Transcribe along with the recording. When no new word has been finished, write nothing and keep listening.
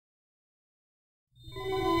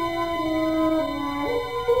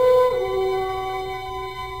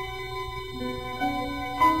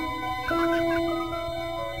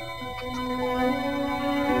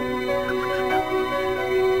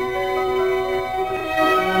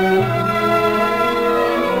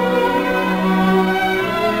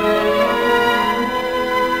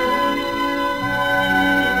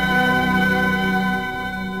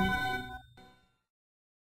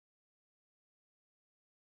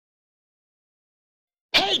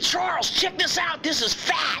Charles, check this out. This is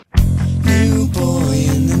fat. New boy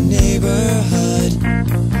in the neighborhood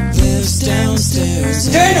lives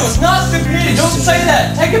downstairs. Daniel, it's not stupidity. Don't say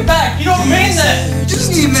that. Take it back. You don't mean that. You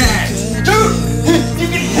mean that. Dude, you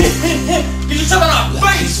can get yourself on our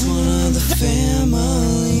face. One of the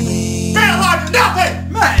family. Man, like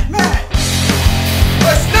nothing. Matt.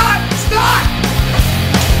 Stop.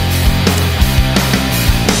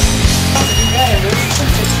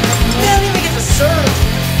 We don't even get to serve.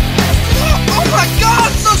 Oh my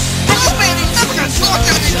God, I'm so stupid. He's never gonna talk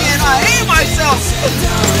to me again. I hate myself.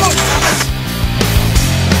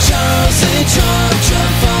 Charles in charge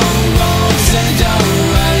of all wrongs and all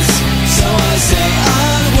rights. So I say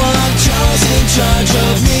I want Charles in charge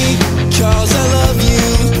of me. Charles, I love you.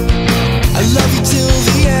 I love you till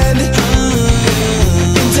the end.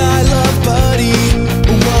 And I love Buddy.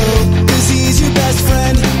 Whoa, 'cause he's your best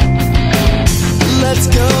friend. Let's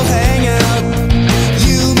go hang out.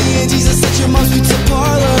 You, me, and Jesus at your mom's pizza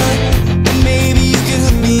parlor. And maybe you can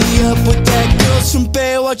hook me up with that girls from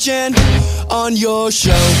Baywatch and on your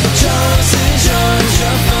show. Charles in charge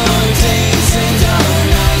of all days and all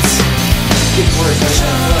nights.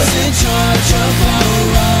 Charles in charge of all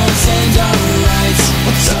wrongs and all rights.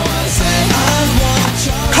 So I say I want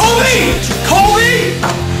Charles. Colby!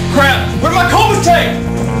 Crap! Where'd my Colby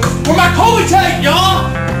take? Y'all?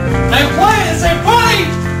 They playing. It's a fun.